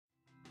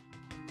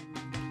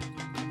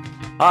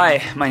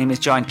Hi, my name is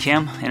John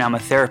Kim, and I'm a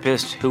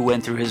therapist who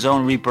went through his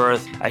own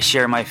rebirth. I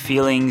share my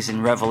feelings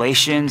and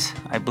revelations.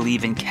 I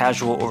believe in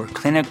casual over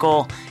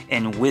clinical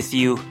and with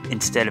you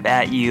instead of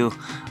at you.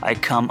 I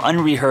come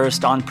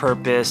unrehearsed on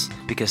purpose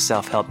because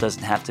self-help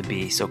doesn't have to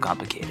be so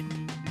complicated.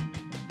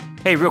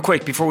 Hey, real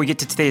quick, before we get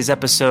to today's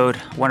episode,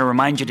 I want to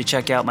remind you to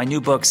check out my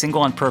new book,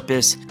 Single on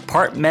Purpose,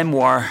 part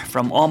memoir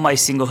from all my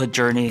singlehood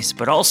journeys,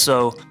 but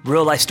also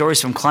real life stories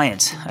from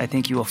clients. I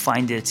think you will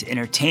find it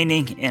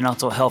entertaining and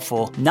also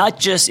helpful, not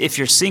just if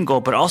you're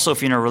single, but also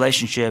if you're in a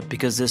relationship,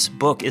 because this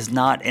book is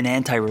not an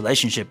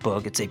anti-relationship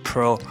book. It's a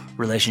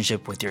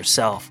pro-relationship with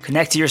yourself.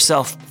 Connect to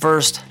yourself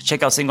first.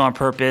 Check out Single on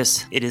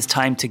Purpose. It is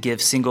time to give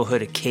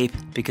singlehood a cape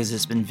because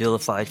it's been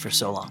vilified for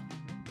so long.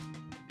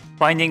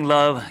 Finding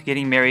love,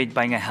 getting married,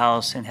 buying a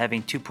house, and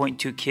having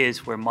 2.2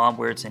 kids where mom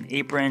wears an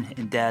apron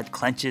and dad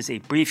clenches a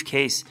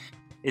briefcase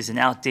is an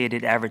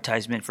outdated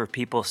advertisement for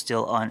people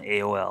still on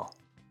AOL.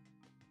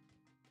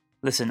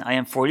 Listen, I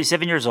am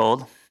 47 years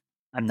old.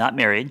 I'm not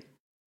married.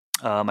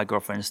 My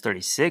girlfriend is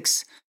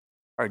 36.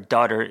 Our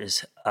daughter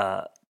is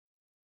about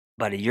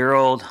a year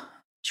old.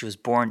 She was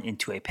born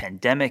into a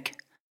pandemic.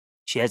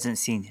 She hasn't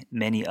seen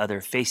many other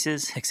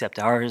faces except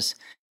ours.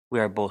 We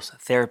are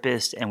both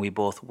therapists and we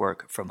both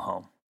work from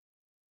home.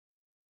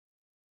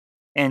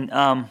 And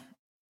I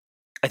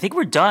think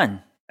we're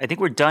done. I think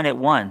we're done at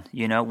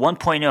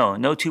 1.0,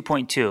 no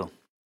 2.2.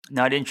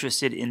 Not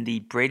interested in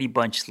the Brady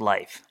Bunch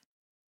life.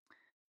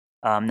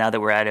 Now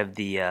that we're out of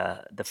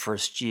the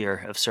first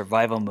year of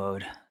survival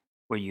mode,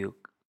 where you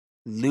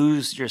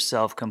lose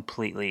yourself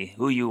completely,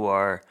 who you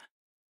are,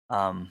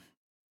 and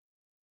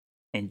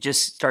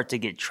just start to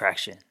get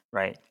traction,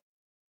 right?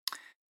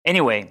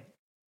 Anyway,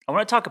 I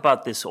want to talk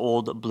about this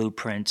old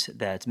blueprint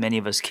that many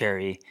of us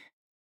carry.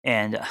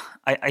 And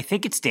I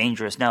think it's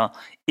dangerous. Now,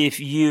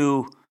 if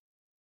you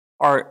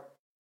are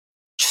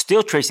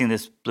still tracing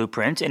this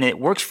blueprint and it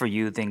works for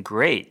you, then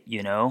great,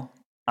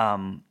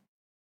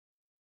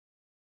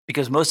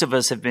 because most of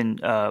us have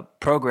been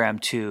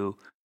programmed to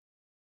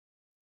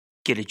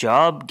get a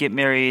job, get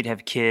married,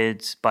 have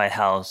kids, buy a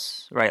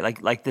house,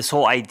 right? Like this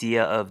whole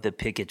idea of the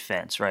picket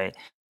fence, right?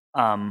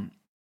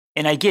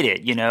 And I get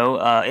it,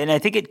 and I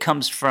think it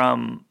comes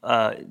from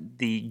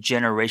the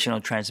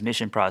generational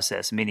transmission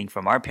process, meaning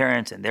from our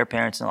parents and their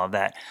parents and all of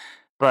that.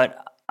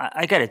 But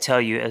I got to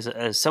tell you,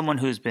 as someone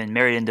who's been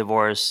married and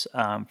divorced,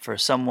 for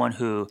someone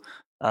who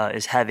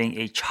is having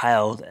a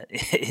child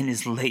in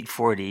his late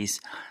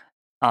 40s,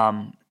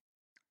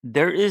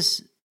 there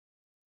is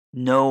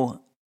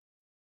no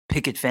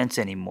picket fence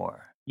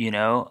anymore.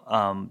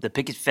 The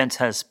picket fence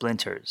has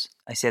splinters.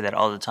 I say that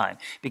all the time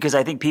because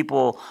I think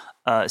people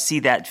see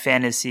that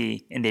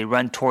fantasy and they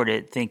run toward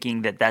it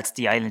thinking that that's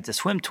the island to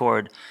swim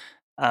toward.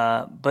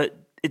 But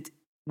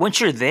once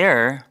you're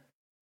there,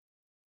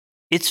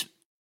 it's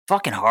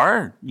fucking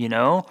hard,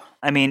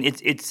 I mean,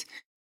 it's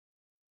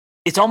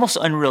almost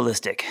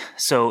unrealistic.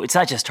 So it's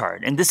not just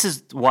hard. And this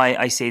is why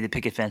I say the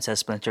picket fence has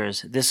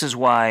splinters. This is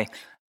why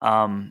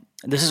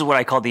this is what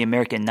I call the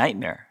American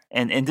nightmare.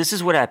 And this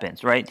is what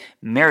happens, right?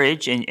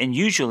 Marriage, and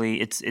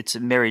usually it's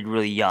married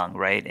really young,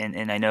 right?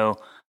 And I know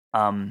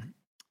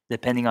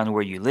depending on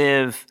where you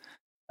live,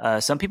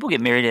 some people get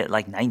married at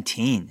like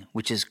 19,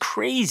 which is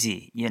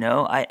crazy,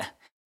 I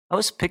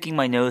was picking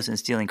my nose and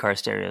stealing car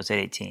stereos at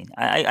 18.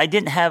 I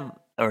didn't have,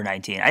 or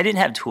 19, I didn't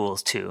have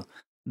tools to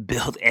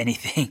build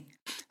anything.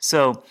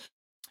 So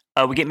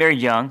we get married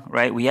young,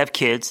 right? We have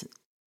kids.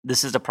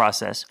 This is the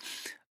process.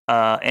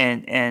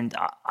 And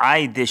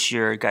I this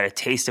year got a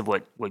taste of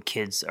what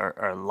kids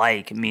are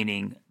like,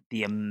 meaning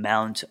the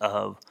amount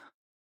of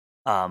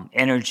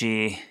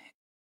energy,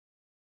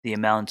 the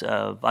amount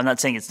of, I'm not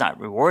saying it's not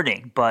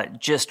rewarding,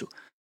 but just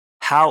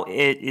how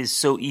it is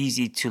so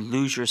easy to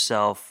lose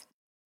yourself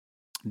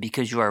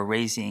because you are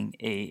raising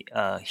a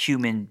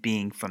human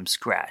being from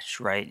scratch,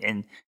 right?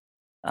 And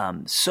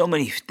so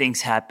many things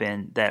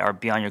happen that are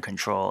beyond your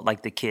control,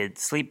 like the kid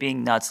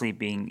sleeping, not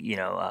sleeping,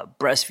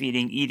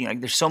 breastfeeding, eating. Like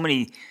there's so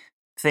many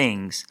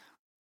things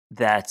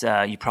that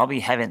you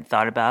probably haven't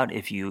thought about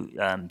if you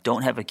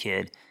don't have a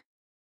kid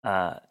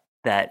that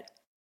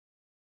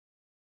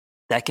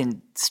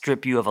can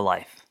strip you of a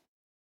life.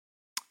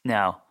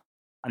 Now,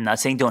 I'm not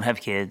saying don't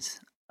have kids.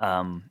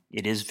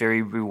 It is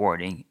very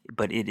rewarding,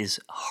 but it is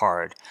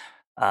hard.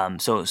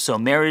 So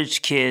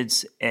marriage,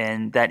 kids,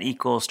 and that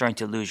equals starting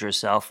to lose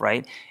yourself,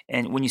 right?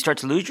 And when you start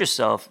to lose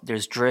yourself,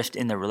 there's drift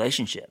in the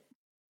relationship.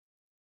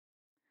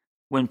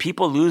 When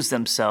people lose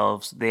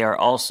themselves, they are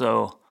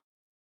also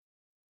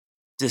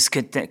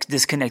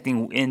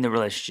disconnecting in the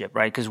relationship,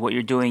 right? Because what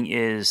you're doing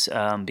is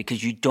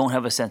because you don't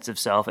have a sense of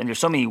self, and there's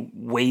so many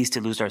ways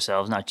to lose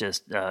ourselves, not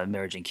just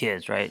marriage and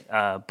kids, right?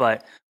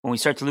 But when we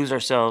start to lose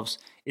ourselves,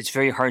 it's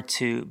very hard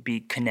to be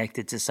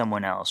connected to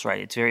someone else,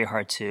 right? It's very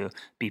hard to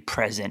be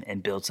present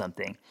and build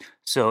something.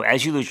 So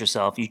as you lose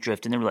yourself, you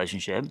drift in the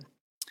relationship,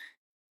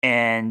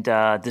 and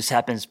this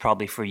happens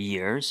probably for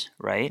years,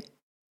 right?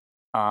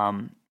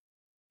 And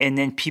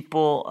then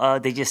people,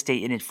 they just stay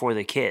in it for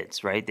the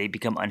kids, right? They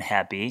become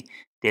unhappy.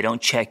 They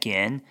don't check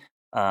in.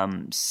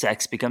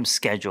 Sex becomes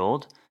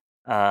scheduled.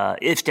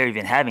 if they're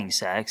even having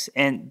sex,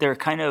 and their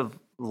kind of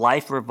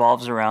life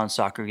revolves around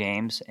soccer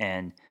games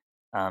and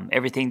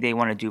everything they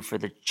want to do for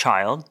the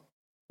child,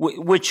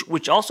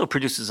 which also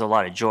produces a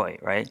lot of joy,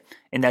 right?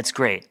 And that's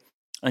great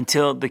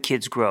until the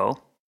kids grow,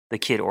 the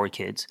kid or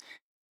kids,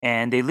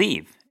 and they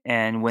leave.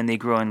 And when they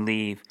grow and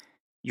leave,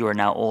 you are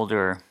now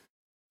older.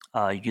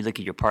 You look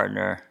at your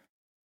partner,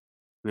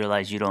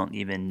 realize you don't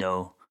even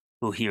know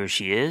who he or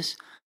she is,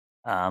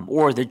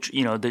 or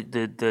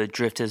the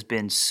drift has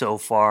been so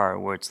far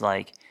where it's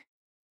like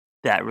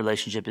that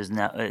relationship is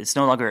now it's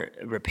no longer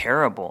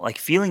repairable. Like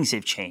feelings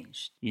have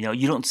changed.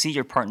 You don't see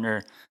your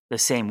partner the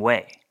same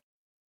way,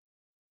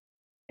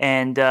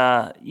 and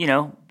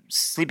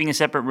sleeping in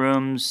separate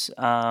rooms.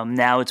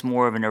 Now it's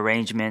more of an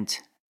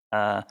arrangement,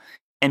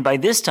 and by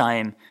this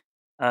time,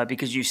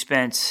 because you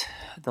spent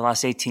the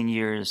last 18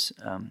 years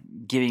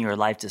giving your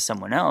life to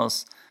someone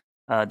else,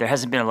 there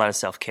hasn't been a lot of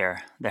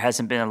self-care. There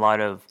hasn't been a lot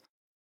of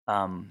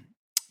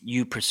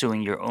you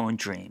pursuing your own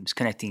dreams,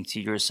 connecting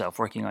to yourself,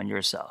 working on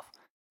yourself.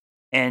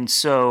 And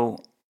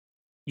so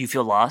you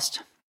feel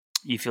lost.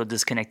 You feel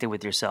disconnected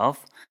with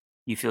yourself.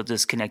 You feel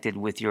disconnected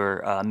with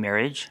your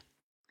marriage.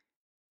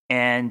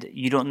 And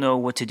you don't know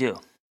what to do.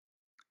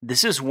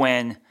 This is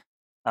when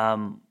a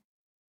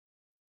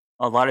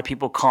lot of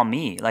people call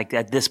me, like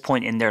at this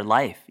point in their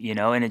life,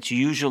 and it's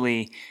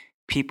usually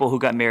people who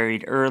got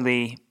married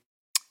early.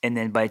 And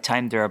then by the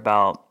time they're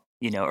about,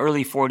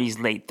 early 40s,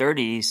 late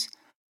 30s,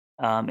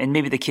 and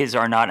maybe the kids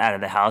are not out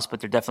of the house, but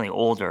they're definitely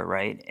older,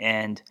 right?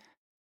 And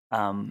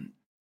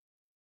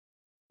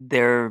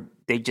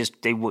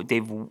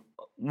they've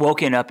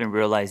woken up and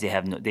realized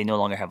they no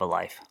longer have a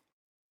life,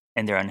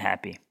 and they're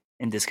unhappy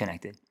and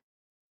disconnected.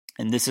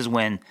 And this is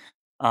when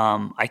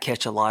I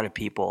catch a lot of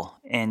people.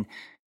 And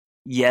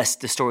yes,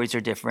 the stories are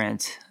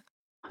different,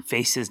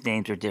 faces,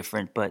 names are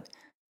different, but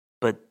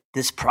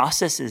this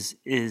process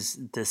is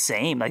the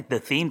same. Like the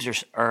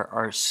themes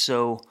are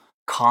so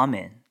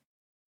common.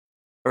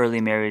 Early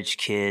marriage,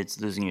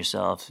 kids, losing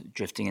yourself,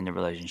 drifting in the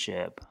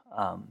relationship,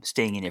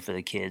 staying in it for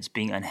the kids,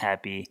 being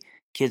unhappy,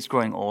 kids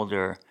growing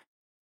older,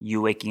 you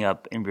waking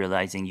up and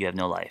realizing you have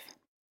no life,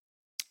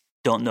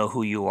 don't know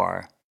who you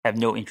are, have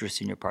no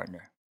interest in your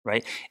partner,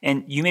 right?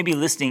 And you may be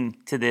listening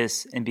to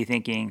this and be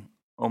thinking,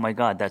 oh my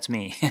God, that's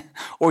me.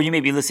 Or you may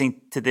be listening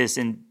to this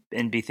and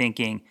be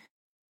thinking,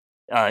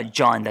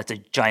 John, that's a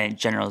giant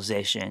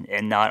generalization,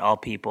 and not all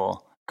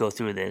people go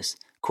through this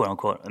quote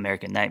unquote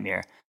American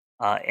nightmare.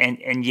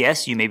 And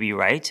yes, you may be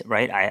right?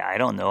 I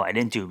don't know. I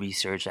didn't do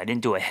research. I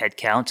didn't do a head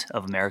count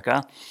of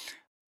America.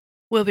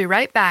 We'll be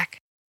right back.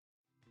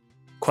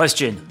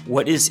 Question: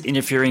 what is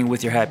interfering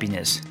with your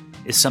happiness?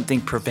 Is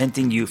something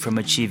preventing you from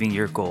achieving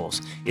your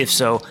goals? If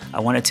so,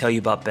 I want to tell you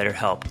about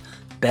BetterHelp.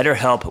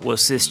 BetterHelp will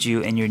assist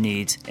you in your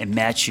needs and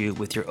match you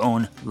with your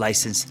own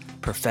licensed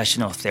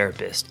professional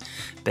therapist.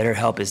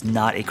 BetterHelp is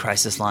not a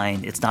crisis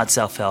line. It's not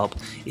self-help.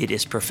 It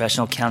is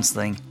professional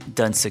counseling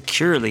done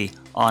securely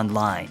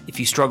online. If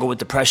you struggle with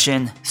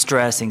depression,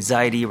 stress,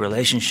 anxiety,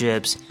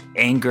 relationships,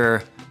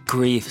 anger,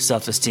 grief,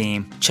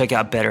 self-esteem, check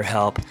out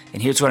BetterHelp.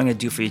 And here's what I'm going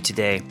to do for you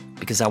today,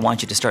 because I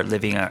want you to start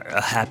living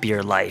a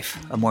happier life,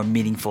 a more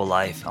meaningful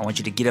life. I want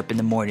you to get up in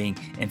the morning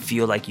and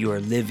feel like you are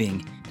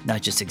living,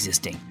 not just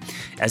existing.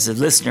 As a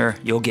listener,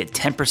 you'll get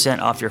 10%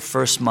 off your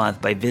first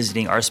month by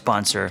visiting our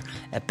sponsor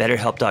at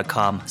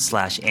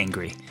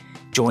betterhelp.com/angry.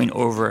 Join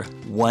over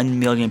 1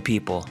 million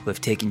people who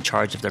have taken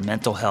charge of their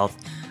mental health.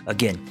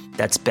 Again,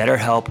 that's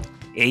BetterHelp,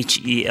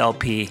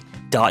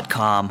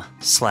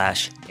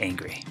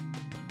 HELP.com/angry.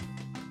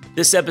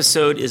 This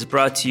episode is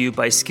brought to you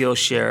by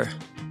Skillshare.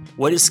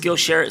 What is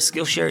Skillshare?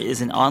 Skillshare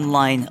is an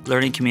online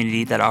learning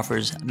community that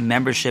offers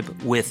membership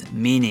with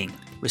meaning.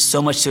 With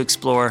so much to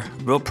explore,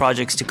 real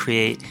projects to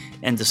create,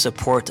 and the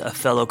support of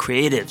fellow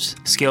creatives,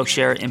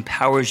 Skillshare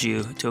empowers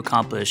you to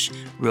accomplish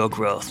real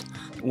growth.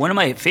 One of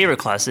my favorite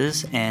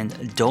classes,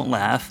 and don't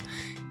laugh,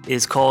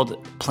 is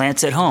called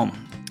Plants at Home.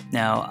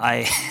 Now,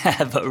 I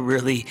have a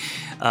really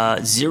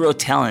zero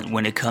talent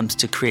when it comes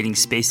to creating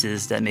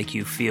spaces that make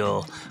you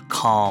feel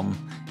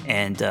calm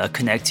and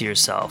connect to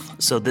yourself.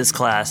 So this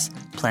class,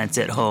 Plants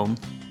at Home,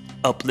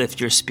 Uplift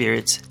Your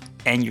Spirits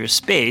and Your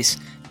Space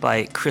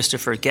by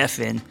Christopher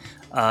Geffen,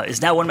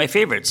 is now one of my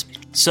favorites.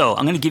 So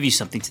I'm going to give you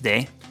something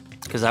today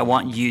because I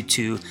want you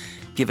to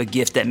give a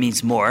gift that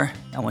means more.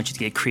 I want you to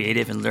get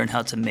creative and learn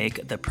how to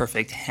make the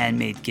perfect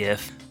handmade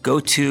gift. Go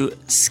to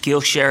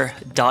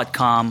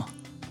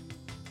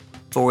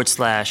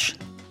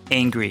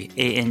Skillshare.com/angry,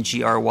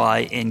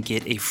 ANGRY, and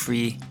get a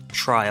free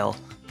trial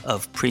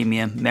of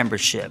premium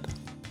membership.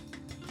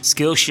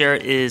 Skillshare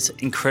is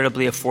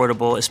incredibly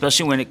affordable,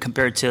 especially when it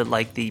compared to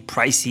like the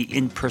pricey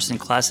in-person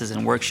classes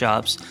and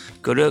workshops.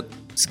 Go to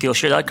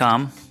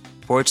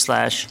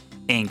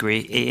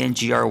Skillshare.com/angry,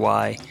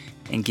 ANGRY,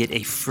 and get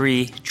a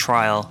free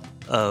trial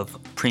of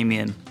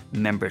premium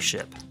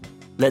membership.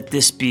 Let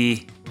this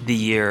be the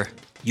year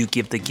you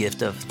give the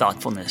gift of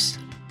thoughtfulness.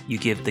 You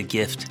give the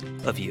gift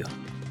of you.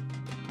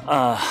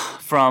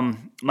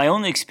 From my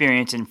own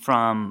experience and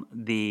from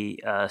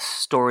the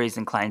stories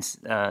and clients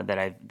that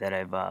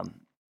I've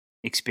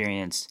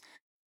experience,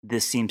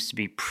 this seems to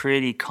be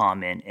pretty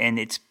common. And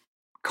it's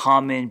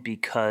common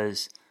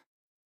because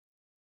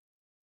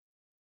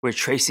we're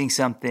tracing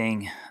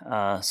something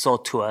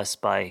sold to us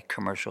by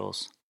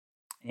commercials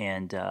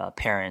and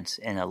parents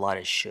and a lot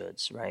of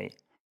shoulds, right?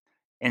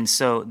 And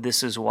so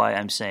this is why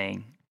I'm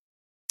saying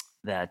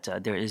that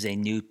there is a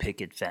new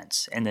picket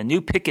fence. And the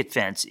new picket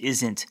fence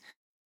isn't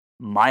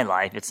my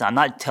life. I'm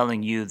not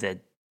telling you that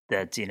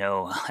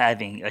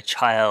having a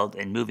child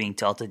and moving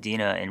to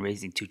Altadena and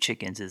raising two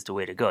chickens is the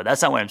way to go.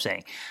 That's not what I'm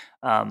saying.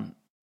 Um,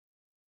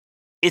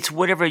 it's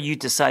whatever you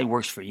decide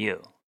works for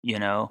you, you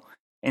know?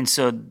 And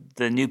so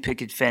the new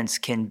picket fence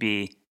can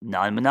be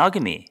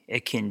non-monogamy.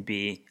 It can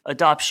be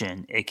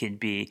adoption. It could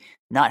be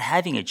not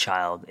having a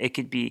child. It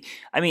could be,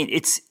 I mean,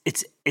 it's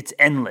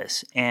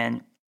endless.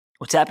 And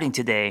what's happening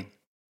today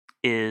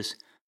is,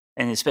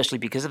 and especially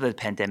because of the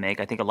pandemic,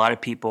 I think a lot of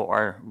people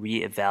are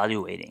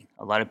reevaluating.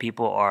 A lot of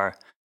people are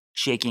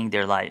shaking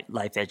their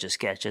life edge of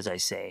sketch, as I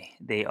say.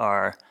 They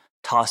are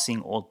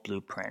tossing old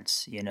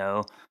blueprints,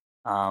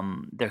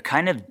 they're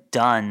kind of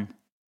done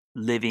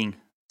living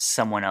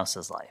someone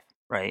else's life,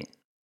 right?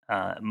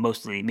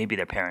 Mostly maybe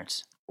their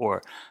parents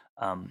or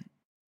um,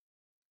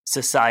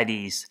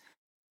 society's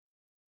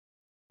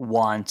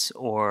wants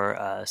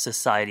or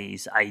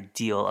society's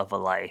ideal of a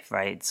life,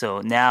 right? So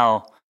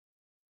now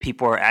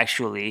people are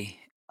actually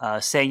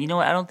saying, you know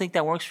what, I don't think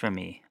that works for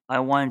me. I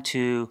want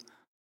to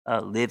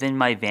live in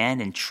my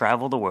van and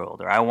travel the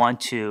world, or I want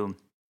to,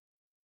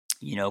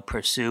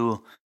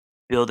 pursue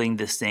building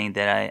this thing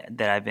that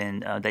I've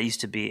been that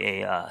used to be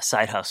a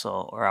side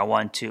hustle, or I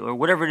want to, or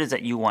whatever it is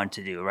that you want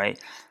to do, right?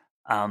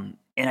 And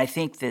I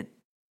think that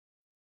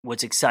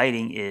what's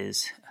exciting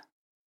is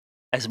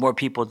as more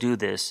people do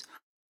this,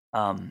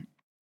 um,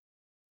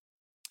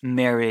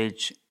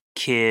 marriage,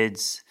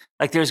 kids,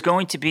 like there's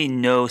going to be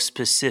no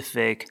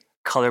specific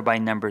color by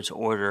numbers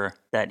order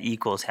that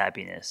equals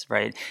happiness,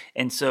 right?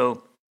 And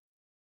so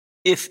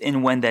if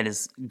and when that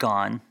is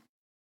gone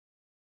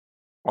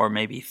or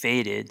maybe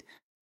faded,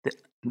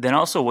 then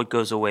also what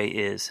goes away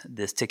is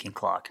this ticking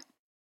clock.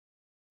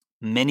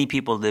 Many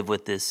people live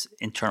with this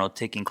internal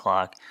ticking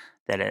clock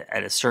that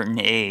at a certain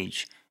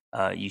age,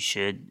 you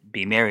should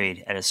be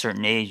married. At a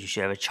certain age, you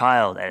should have a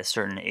child. At a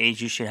certain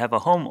age, you should have a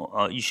home.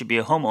 You should be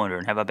a homeowner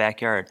and have a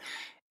backyard.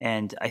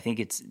 And I think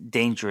it's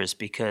dangerous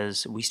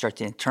because we start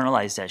to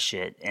internalize that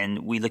shit, and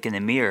we look in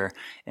the mirror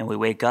and we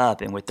wake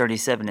up and we're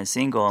 37 and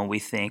single, and we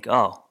think,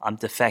 "Oh, I'm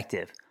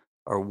defective."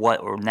 Or what,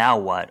 or now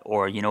what,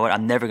 or you know what,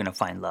 I'm never going to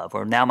find love,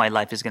 or now my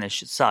life is going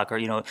to suck, or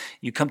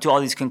you come to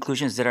all these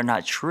conclusions that are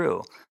not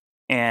true,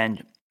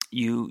 and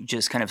you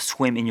just kind of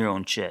swim in your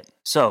own shit.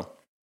 So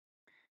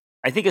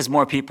I think as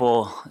more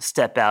people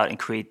step out and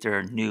create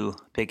their new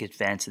picket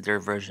fence, their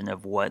version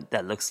of what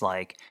that looks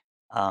like,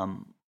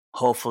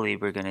 hopefully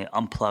we're going to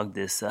unplug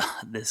this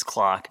this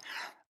clock,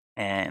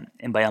 and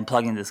by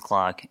unplugging this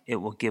clock, it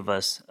will give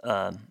us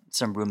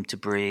some room to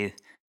breathe,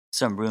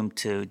 some room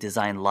to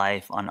design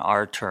life on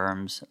our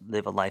terms,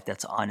 live a life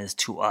that's honest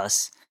to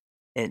us.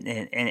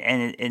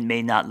 It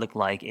may not look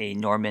like a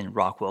Norman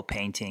Rockwell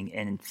painting.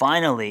 And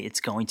finally, it's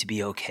going to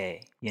be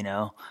okay,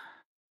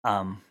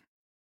 Um,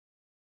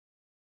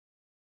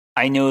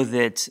 I know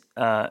that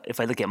if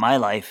I look at my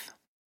life,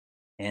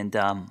 and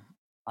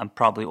I'm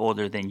probably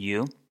older than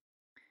you,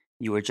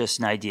 you were just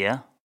an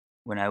idea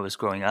when I was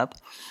growing up.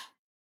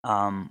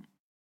 Um,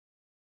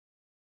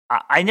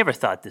 I never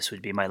thought this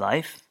would be my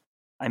life.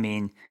 I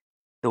mean,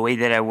 the way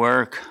that I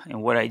work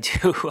and what I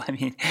do, I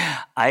mean,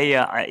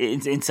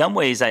 in some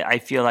ways, I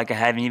feel like I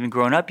haven't even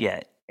grown up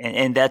yet.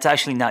 And that's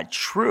actually not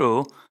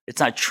true. It's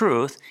not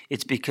truth.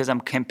 It's because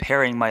I'm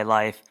comparing my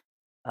life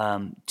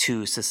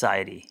to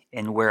society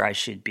and where I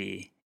should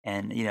be.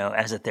 And,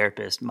 as a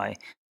therapist, my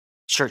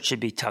shirt should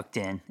be tucked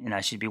in and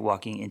I should be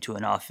walking into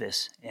an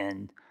office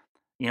and,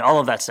 all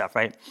of that stuff,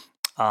 right?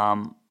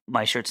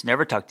 My shirt's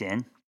never tucked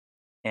in,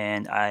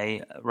 and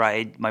I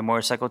ride my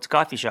motorcycle to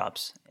coffee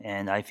shops,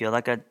 and I feel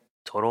like a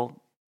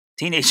total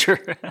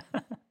teenager.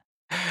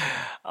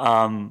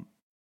 um,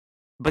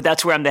 but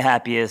that's where I'm the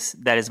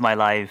happiest. That is my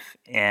life,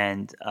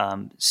 and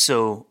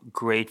so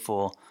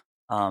grateful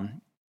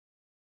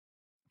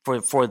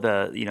for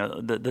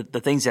the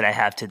the things that I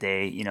have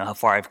today. How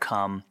far I've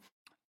come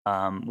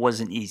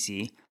wasn't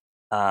easy,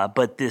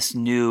 but this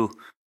new,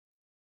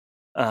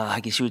 I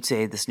guess you would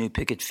say, this new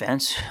picket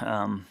fence.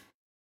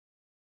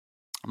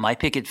 My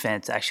picket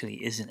fence actually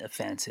isn't a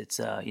fence. It's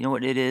you know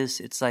what it is?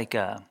 It's like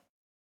a.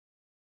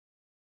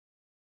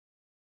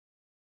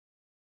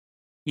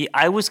 Yeah,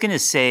 I was gonna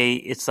say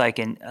it's like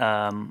an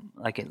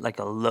like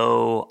a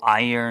low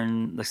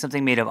iron, like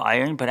something made of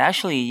iron, but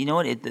actually, you know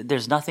what?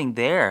 There's nothing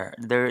there.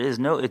 There is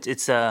no.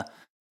 It's a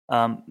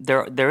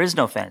there is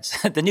no fence.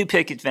 The new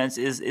picket fence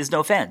is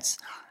no fence,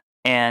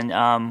 and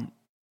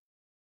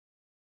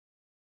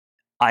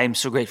I'm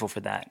so grateful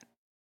for that.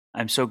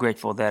 I'm so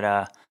grateful that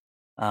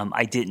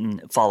I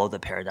didn't follow the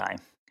paradigm,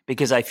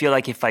 because I feel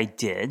like if I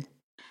did,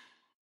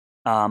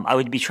 I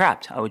would be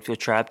trapped. I would feel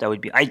trapped. I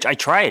would be. I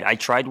tried. I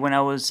tried when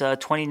I was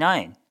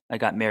 29. I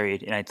got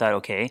married, and I thought,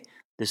 okay,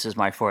 this is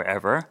my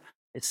forever.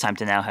 It's time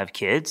to now have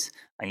kids.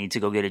 I need to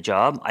go get a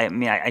job.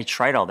 I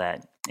tried all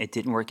that. It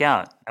didn't work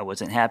out. I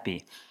wasn't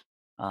happy.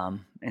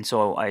 And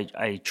so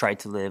I tried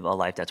to live a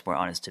life that's more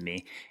honest to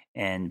me.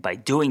 And by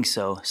doing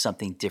so,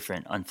 something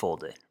different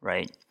unfolded,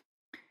 right?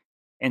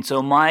 And so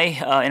and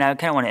I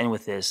kind of want to end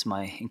with this.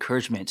 My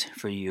encouragement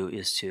for you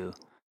is to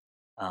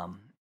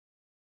um,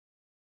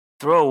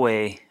 throw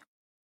away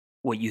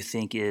what you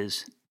think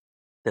is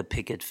the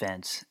picket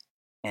fence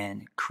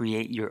and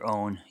create your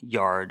own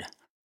yard.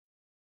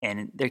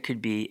 And there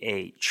could be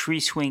a tree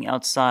swing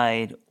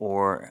outside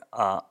or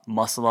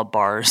muscle up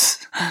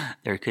bars.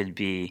 There could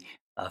be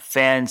a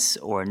fence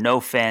or no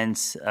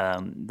fence.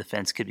 The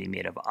fence could be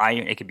made of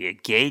iron. It could be a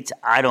gate.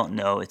 I don't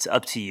know. It's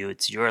up to you.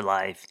 It's your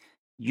life.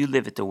 You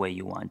live it the way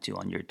you want to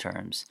on your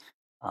terms.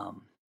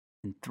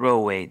 And throw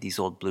away these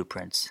old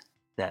blueprints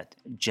that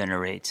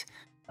generate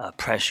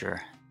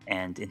pressure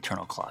and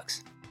internal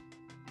clocks.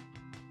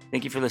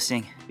 Thank you for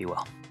listening. Be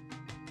well.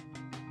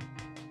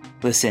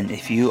 Listen,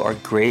 if you are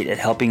great at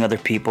helping other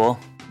people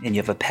and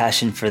you have a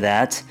passion for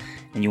that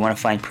and you want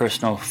to find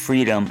personal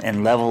freedom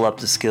and level up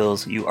the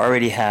skills you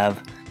already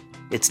have,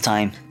 it's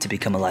time to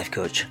become a life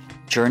coach.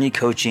 Journey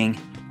Coaching.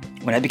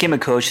 When I became a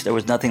coach, there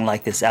was nothing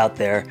like this out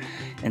there.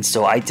 And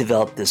so I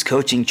developed this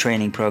coaching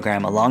training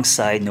program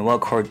alongside Noel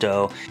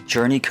Cordeau,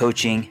 Journey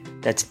Coaching.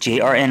 That's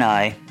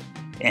JRNI.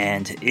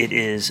 And it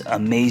is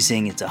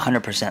amazing. It's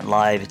 100%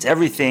 live. It's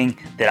everything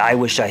that I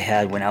wish I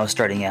had when I was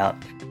starting out.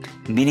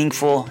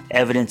 Meaningful,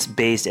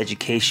 evidence-based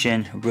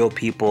education, real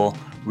people,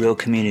 real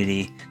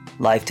community,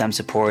 lifetime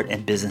support,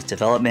 and business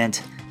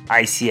development.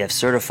 ICF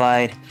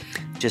certified.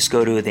 Just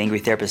go to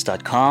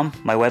theangrytherapist.com,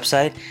 my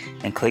website,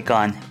 and click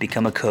on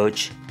Become a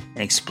Coach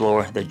and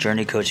explore the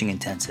Journey Coaching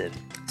Intensive.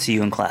 See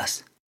you in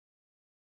class.